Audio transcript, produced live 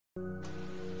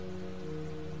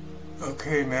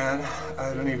Okay, man,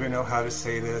 I don't even know how to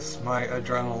say this. My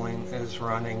adrenaline is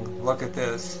running. Look at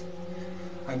this.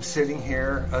 I'm sitting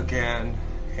here again,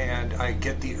 and I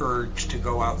get the urge to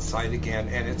go outside again,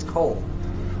 and it's cold.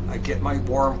 I get my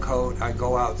warm coat, I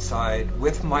go outside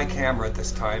with my camera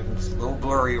this time. It's a little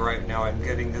blurry right now. I'm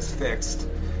getting this fixed.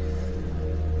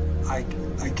 I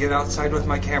get outside with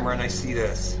my camera and I see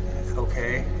this,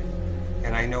 okay?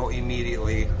 And I know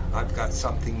immediately I've got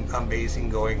something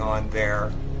amazing going on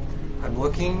there. I'm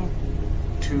looking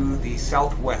to the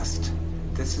southwest.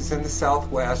 This is in the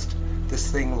southwest.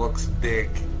 This thing looks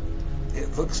big.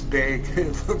 It looks big.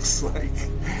 It looks like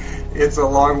it's a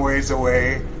long ways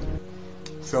away.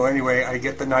 So anyway, I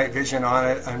get the night vision on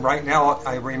it, and right now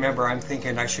I remember I'm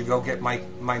thinking I should go get my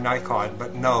Nikon,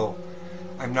 but no,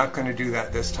 I'm not going to do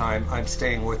that this time. I'm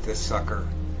staying with this sucker.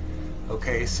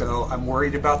 Okay, so I'm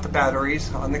worried about the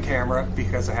batteries on the camera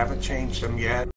because I haven't changed them yet.